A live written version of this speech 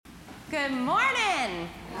Good morning.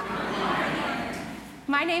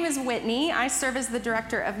 My name is Whitney. I serve as the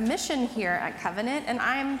Director of Mission here at Covenant, and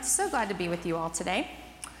I'm so glad to be with you all today.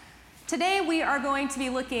 Today we are going to be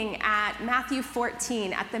looking at Matthew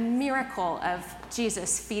 14, at the miracle of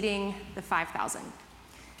Jesus feeding the 5,000.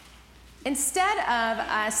 Instead of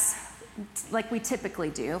us, like we typically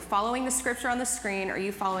do, following the scripture on the screen or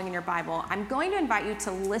you following in your Bible, I'm going to invite you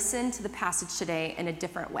to listen to the passage today in a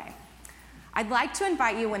different way. I'd like to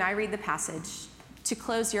invite you, when I read the passage, to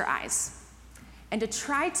close your eyes and to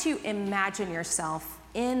try to imagine yourself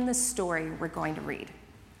in the story we're going to read.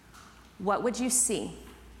 What would you see?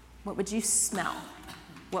 What would you smell?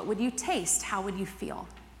 What would you taste? How would you feel?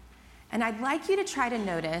 And I'd like you to try to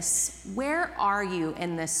notice, where are you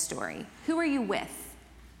in this story? Who are you with?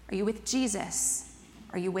 Are you with Jesus?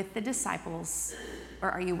 Are you with the disciples?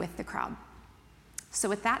 Or are you with the crowd? So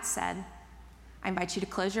with that said, I invite you to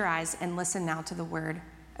close your eyes and listen now to the word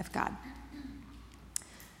of God.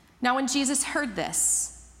 Now when Jesus heard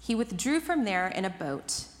this, he withdrew from there in a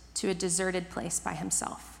boat to a deserted place by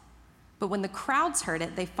himself. But when the crowds heard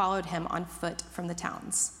it, they followed him on foot from the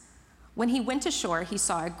towns. When he went ashore, he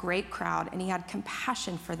saw a great crowd, and he had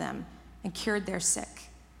compassion for them and cured their sick.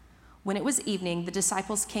 When it was evening, the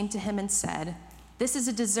disciples came to him and said, "This is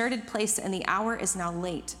a deserted place, and the hour is now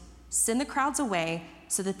late. Send the crowds away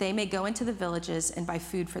so that they may go into the villages and buy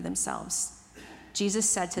food for themselves." Jesus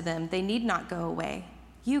said to them, "They need not go away.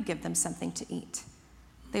 You give them something to eat."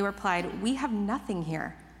 They replied, "We have nothing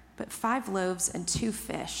here but 5 loaves and 2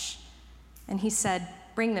 fish." And he said,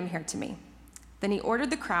 "Bring them here to me." Then he ordered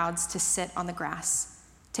the crowds to sit on the grass.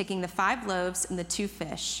 Taking the 5 loaves and the 2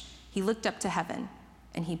 fish, he looked up to heaven,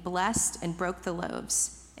 and he blessed and broke the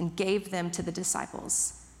loaves and gave them to the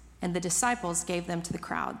disciples. And the disciples gave them to the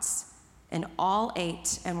crowds. And all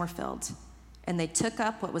ate and were filled. And they took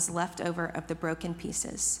up what was left over of the broken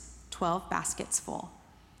pieces, 12 baskets full.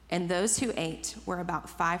 And those who ate were about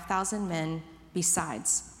 5,000 men,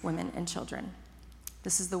 besides women and children.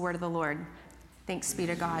 This is the word of the Lord. Thanks be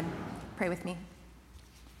to God. Pray with me.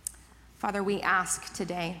 Father, we ask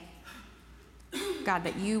today, God,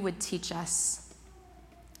 that you would teach us.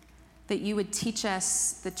 That you would teach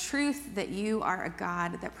us the truth that you are a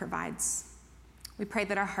God that provides. We pray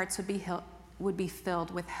that our hearts would be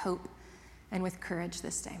filled with hope and with courage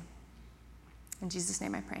this day. In Jesus'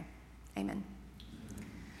 name I pray. Amen.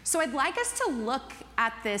 So I'd like us to look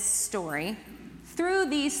at this story through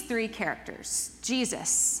these 3 characters: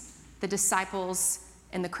 Jesus, the disciples,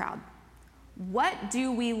 and the crowd. What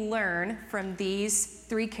do we learn from these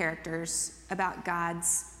 3 characters about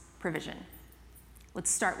God's provision?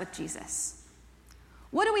 Let's start with Jesus.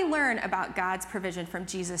 What do we learn about God's provision from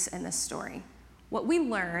Jesus in this story? What we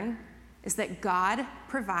learn is that God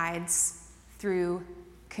provides through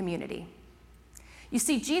community. You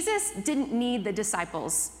see, Jesus didn't need the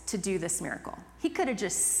disciples to do this miracle. He could have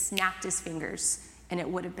just snapped his fingers and it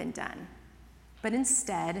would have been done. But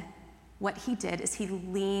instead, what he did is he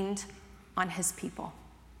leaned on his people.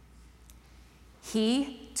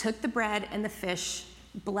 He took the bread and the fish,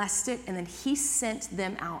 blessed it, and then he sent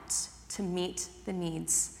them out to meet the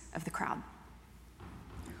needs of the crowd.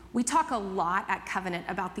 We talk a lot at Covenant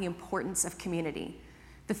about the importance of community.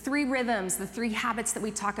 The 3 rhythms, the 3 habits that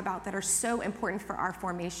we talk about that are so important for our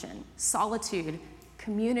formation: solitude,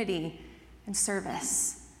 community, and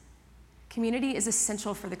service. Community is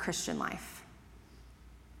essential for the Christian life.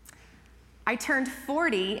 I turned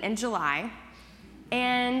 40 in July,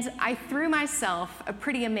 and I threw myself a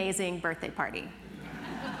pretty amazing birthday party.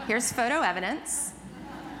 Here's photo evidence.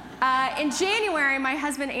 In January, my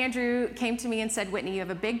husband Andrew came to me and said, "Whitney, you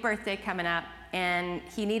have a big birthday coming up," and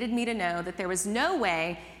he needed me to know that there was no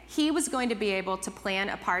way he was going to be able to plan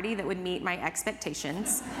a party that would meet my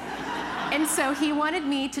expectations. And so he wanted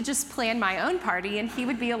me to just plan my own party, and he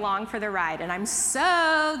would be along for the ride, and I'm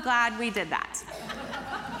so glad we did that.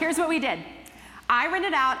 Here's what we did. I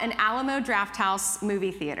rented out an Alamo Drafthouse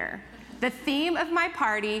movie theater. The theme of my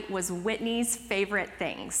party was Whitney's favorite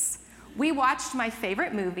things. We watched my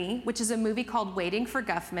favorite movie, which is a movie called Waiting for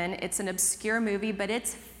Guffman. It's an obscure movie, but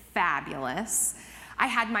it's fabulous. I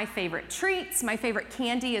had my favorite treats. My favorite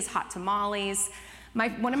candy is hot tamales.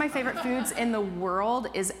 One of my favorite foods in the world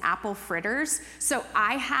is apple fritters. So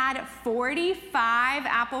I had 45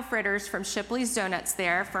 apple fritters from Shipley's Donuts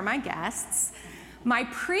there for my guests. My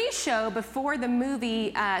pre-show before the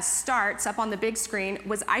movie starts up on the big screen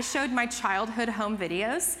was I showed my childhood home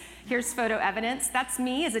videos. Here's photo evidence. That's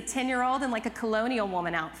me as a 10-year-old in like a colonial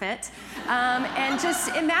woman outfit. And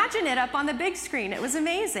just imagine it up on the big screen. It was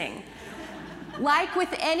amazing. Like with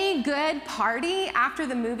any good party, after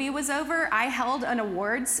the movie was over, I held an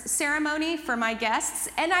awards ceremony for my guests,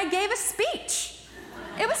 and I gave a speech.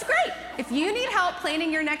 It was great. If you need help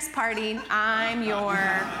planning your next party, I'm your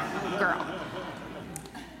girl.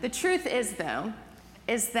 The truth is, though,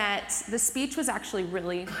 is that the speech was actually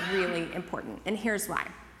really, really important, and here's why.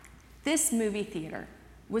 This movie theater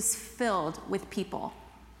was filled with people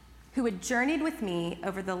who had journeyed with me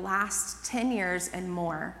over the last 10 years and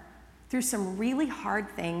more through some really hard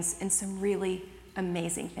things and some really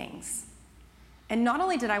amazing things. And not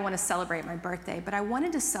only did I want to celebrate my birthday, but I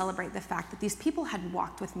wanted to celebrate the fact that these people had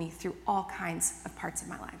walked with me through all kinds of parts of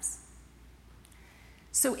my lives.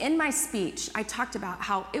 So in my speech, I talked about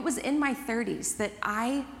how it was in my 30s that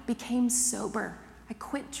I became sober. I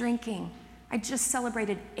quit drinking. I just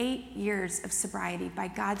celebrated 8 years of sobriety by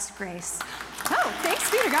God's grace. Oh,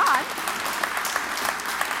 thanks be to God.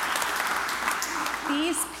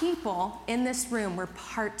 These people in this room were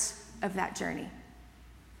part of that journey.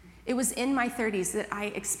 It was in my 30s that I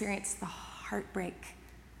experienced the heartbreak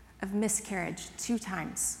of miscarriage 2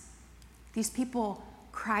 times. These people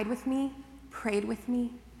cried with me, prayed with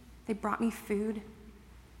me, they brought me food.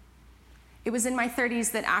 It was in my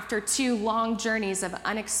 30s that after 2 long journeys of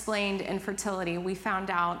unexplained infertility, we found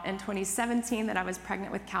out in 2017 that I was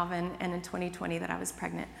pregnant with Calvin, and in 2020 that I was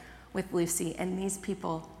pregnant with Lucy, and these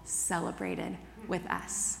people celebrated with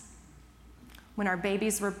us. When our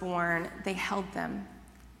babies were born, they held them.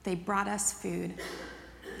 They brought us food.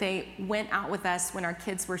 They went out with us when our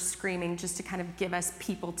kids were screaming just to kind of give us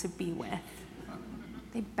people to be with.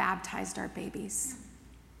 They baptized our babies.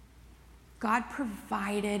 God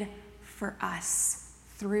provided for us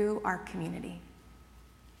through our community.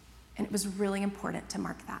 And it was really important to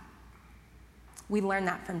mark that. We learn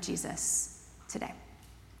that from Jesus today.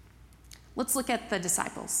 Let's look at the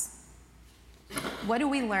disciples. What do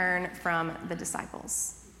we learn from the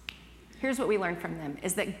disciples? Here's what we learn from them,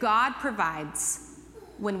 is that God provides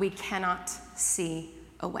when we cannot see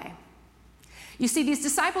a way. You see, these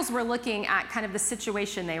disciples were looking at kind of the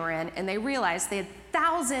situation they were in, and they realized they had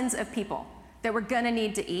thousands of people that were gonna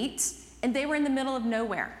need to eat, and they were in the middle of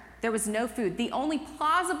nowhere. There was no food. The only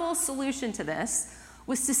plausible solution to this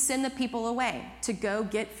was to send the people away to go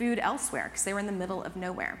get food elsewhere, because they were in the middle of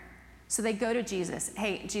nowhere. So they go to Jesus.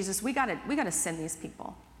 Hey, Jesus, we gotta send these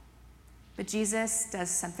people. But Jesus does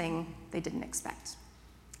something they didn't expect.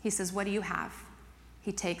 He says, what do you have?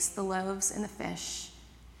 He takes the loaves and the fish,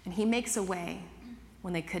 and he makes a way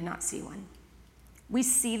when they could not see one. We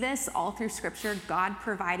see this all through Scripture, God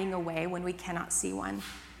providing a way when we cannot see one.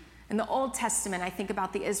 In the Old Testament, I think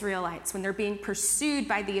about the Israelites when they're being pursued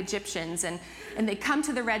by the Egyptians, and they come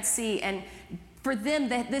to the Red Sea, and for them,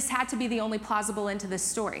 this had to be the only plausible end to this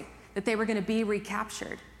story, that they were going to be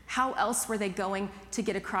recaptured. How else were they going to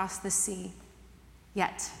get across the sea?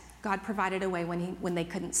 Yet, God provided a way when they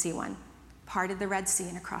couldn't see one. Parted the Red Sea,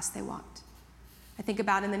 and across they walked. I think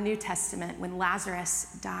about in the New Testament when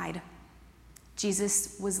Lazarus died.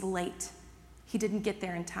 Jesus was late. He didn't get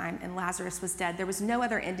there in time, and Lazarus was dead. There was no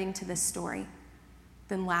other ending to this story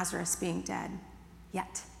than Lazarus being dead.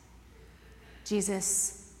 Yet,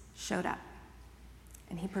 Jesus showed up,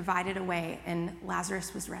 and he provided a way, and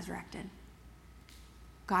Lazarus was resurrected.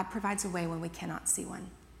 God provides a way when we cannot see one.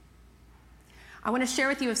 I want to share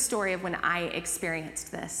with you a story of when I experienced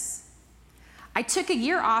this. I took a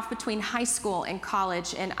year off between high school and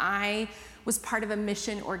college, and I was part of a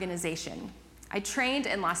mission organization. I trained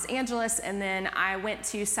in Los Angeles, and then I went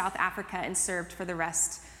to South Africa and served for the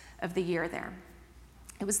rest of the year there.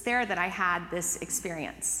 It was there that I had this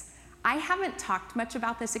experience. I haven't talked much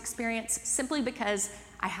about this experience simply because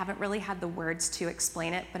I haven't really had the words to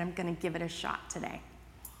explain it, but I'm going to give it a shot today.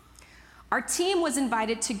 Our team was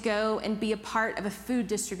invited to go and be a part of a food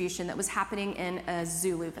distribution that was happening in a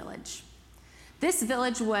Zulu village. This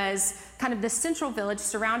village was kind of the central village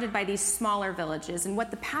surrounded by these smaller villages. And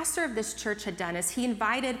what the pastor of this church had done is he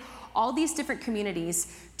invited all these different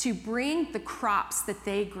communities to bring the crops that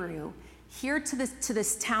they grew here to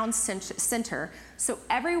this town center so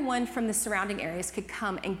everyone from the surrounding areas could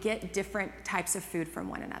come and get different types of food from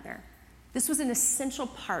one another. This was an essential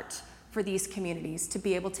part for these communities to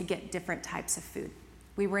be able to get different types of food.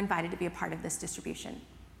 We were invited to be a part of this distribution.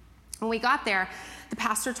 When we got there, the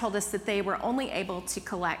pastor told us that they were only able to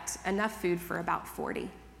collect enough food for about 40.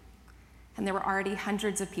 And there were already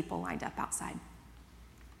hundreds of people lined up outside.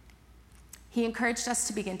 He encouraged us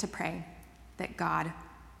to begin to pray that God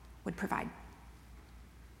would provide.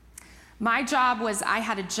 My job was, I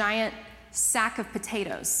had a giant sack of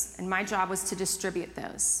potatoes, and my job was to distribute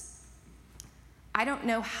those. I don't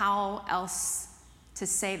know how else to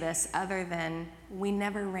say this other than we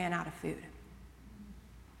never ran out of food.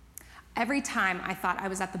 Every time I thought I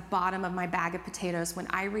was at the bottom of my bag of potatoes, when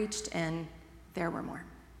I reached in, there were more.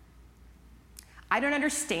 I don't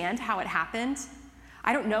understand how it happened.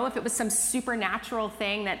 I don't know if it was some supernatural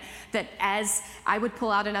thing that as I would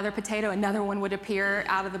pull out another potato, another one would appear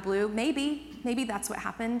out of the blue. Maybe that's what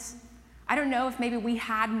happened. I don't know if maybe we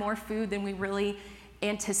had more food than we really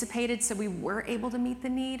anticipated, so we were able to meet the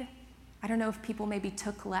need. I don't know if people maybe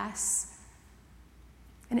took less.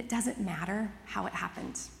 And it doesn't matter how it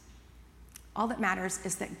happened. All that matters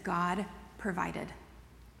is that God provided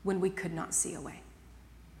when we could not see a way.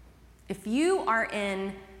 If you are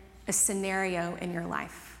in a scenario in your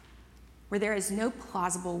life where there is no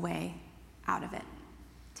plausible way out of it,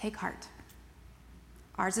 take heart.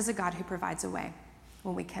 Ours is a God who provides a way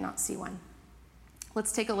when we cannot see one.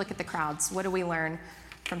 Let's take a look at the crowds. What do we learn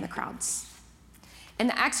from the crowds? In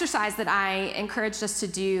the exercise that I encouraged us to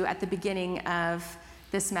do at the beginning of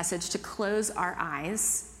this message, to close our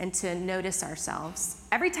eyes and to notice ourselves,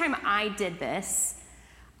 every time I did this,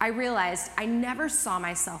 I realized I never saw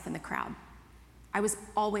myself in the crowd. I was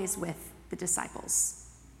always with the disciples.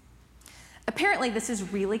 Apparently, this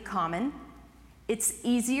is really common. It's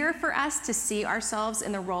easier for us to see ourselves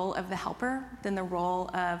in the role of the helper than the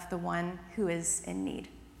role of the one who is in need.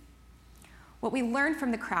 What we learn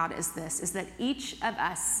from the crowd is this, is that each of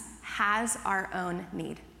us has our own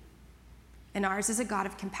need. And ours is a God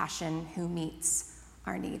of compassion who meets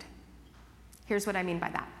our need. Here's what I mean by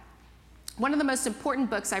that. One of the most important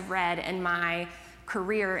books I've read in my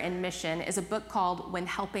career in mission is a book called When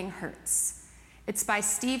Helping Hurts. It's by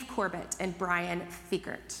Steve Corbett and Brian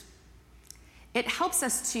Fiekert. It helps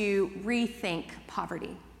us to rethink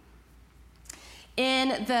poverty.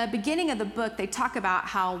 In the beginning of the book, they talk about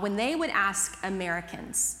how when they would ask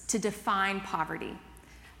Americans to define poverty,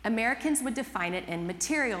 Americans would define it in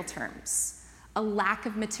material terms: a lack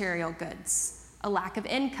of material goods, a lack of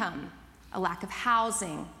income, a lack of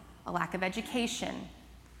housing, a lack of education,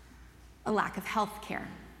 a lack of health care.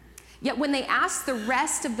 Yet when they asked the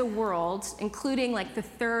rest of the world, including like the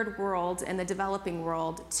third world and the developing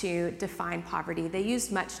world, to define poverty, they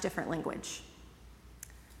used much different language.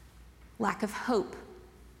 Lack of hope,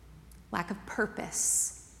 lack of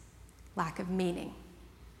purpose, lack of meaning.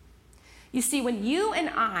 You see, when you and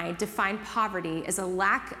I define poverty as a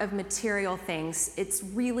lack of material things, it's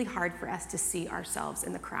really hard for us to see ourselves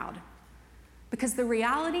in the crowd. Because the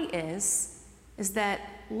reality is that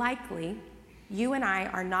likely you and I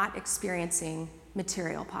are not experiencing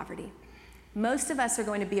material poverty. Most of us are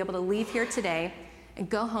going to be able to leave here today and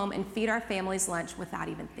go home and feed our families lunch without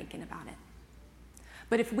even thinking about it.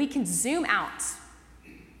 But if we can zoom out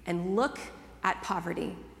and look at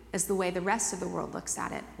poverty as the way the rest of the world looks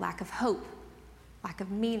at it, lack of hope, lack of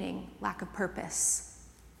meaning, lack of purpose,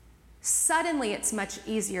 suddenly it's much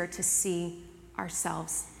easier to see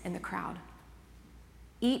ourselves in the crowd.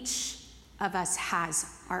 Each of us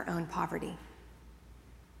has our own poverty.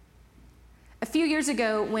 A few years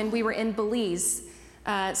ago, when we were in Belize,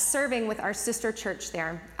 serving with our sister church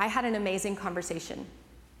there, I had an amazing conversation.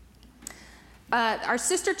 Our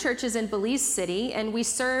sister church is in Belize City, and we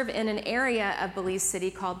serve in an area of Belize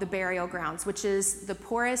City called the Burial Grounds, which is the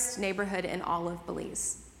poorest neighborhood in all of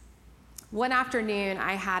Belize. One afternoon,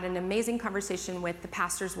 I had an amazing conversation with the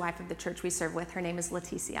pastor's wife of the church we serve with. Her name is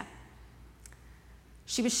Leticia.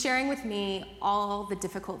 She was sharing with me all the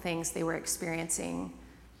difficult things they were experiencing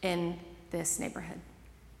in this neighborhood.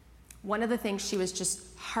 One of the things she was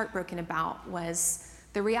just heartbroken about was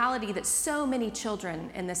the reality that so many children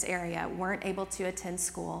in this area weren't able to attend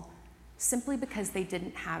school simply because they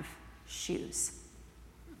didn't have shoes.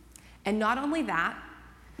 And not only that,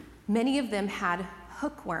 many of them had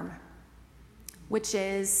hookworm, which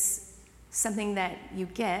is something that you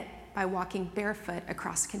get by walking barefoot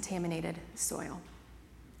across contaminated soil.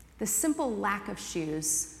 The simple lack of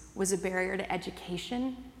shoes was a barrier to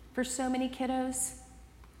education for so many kiddos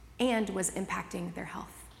and was impacting their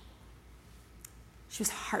health. She was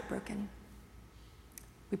heartbroken.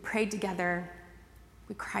 We prayed together.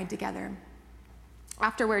 We cried together.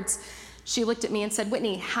 Afterwards, she looked at me and said,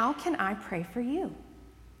 "Whitney, how can I pray for you?"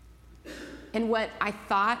 In what I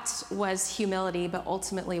thought was humility, but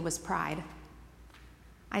ultimately was pride,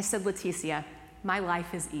 I said, "Leticia, my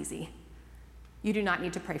life is easy. You do not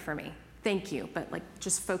need to pray for me. Thank you, but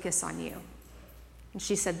just focus on you." And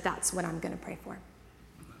she said, "That's what I'm going to pray for."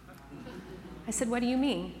 I said, "What do you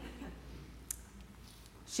mean?"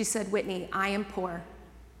 She said, "Whitney, I am poor,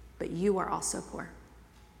 but you are also poor.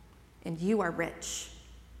 And you are rich,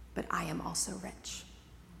 but I am also rich."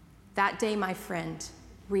 That day, my friend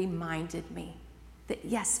reminded me that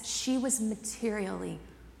yes, she was materially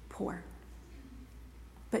poor,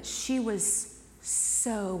 but she was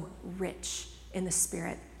so rich in the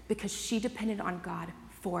Spirit because she depended on God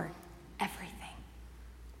for everything.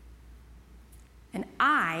 And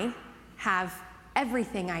I have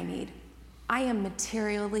everything I need. I am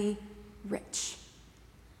materially rich.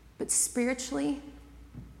 But spiritually,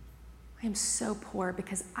 I am so poor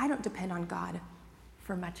because I don't depend on God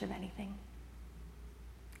for much of anything.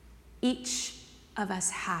 Each of us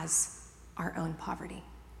has our own poverty.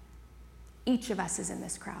 Each of us is in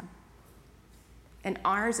this crowd. And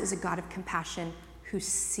ours is a God of compassion who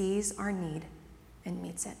sees our need and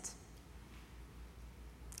meets it.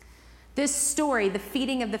 This story, the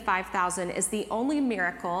feeding of the 5,000, is the only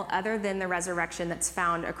miracle other than the resurrection that's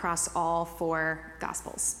found across all 4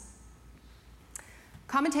 Gospels.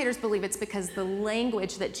 Commentators believe it's because the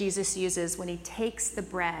language that Jesus uses when he takes the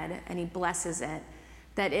bread and he blesses it,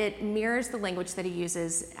 that it mirrors the language that he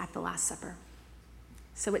uses at the Last Supper.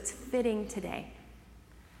 So it's fitting today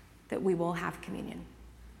that we will have communion.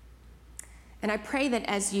 And I pray that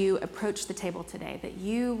as you approach the table today, that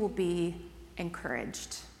you will be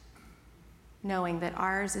encouraged, knowing that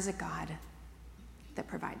ours is a God that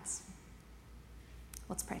provides.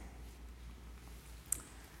 Let's pray.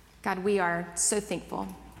 God, we are so thankful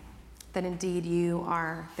that indeed you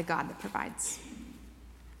are the God that provides.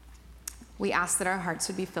 We ask that our hearts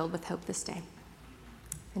would be filled with hope this day.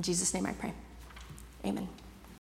 In Jesus' name I pray. Amen.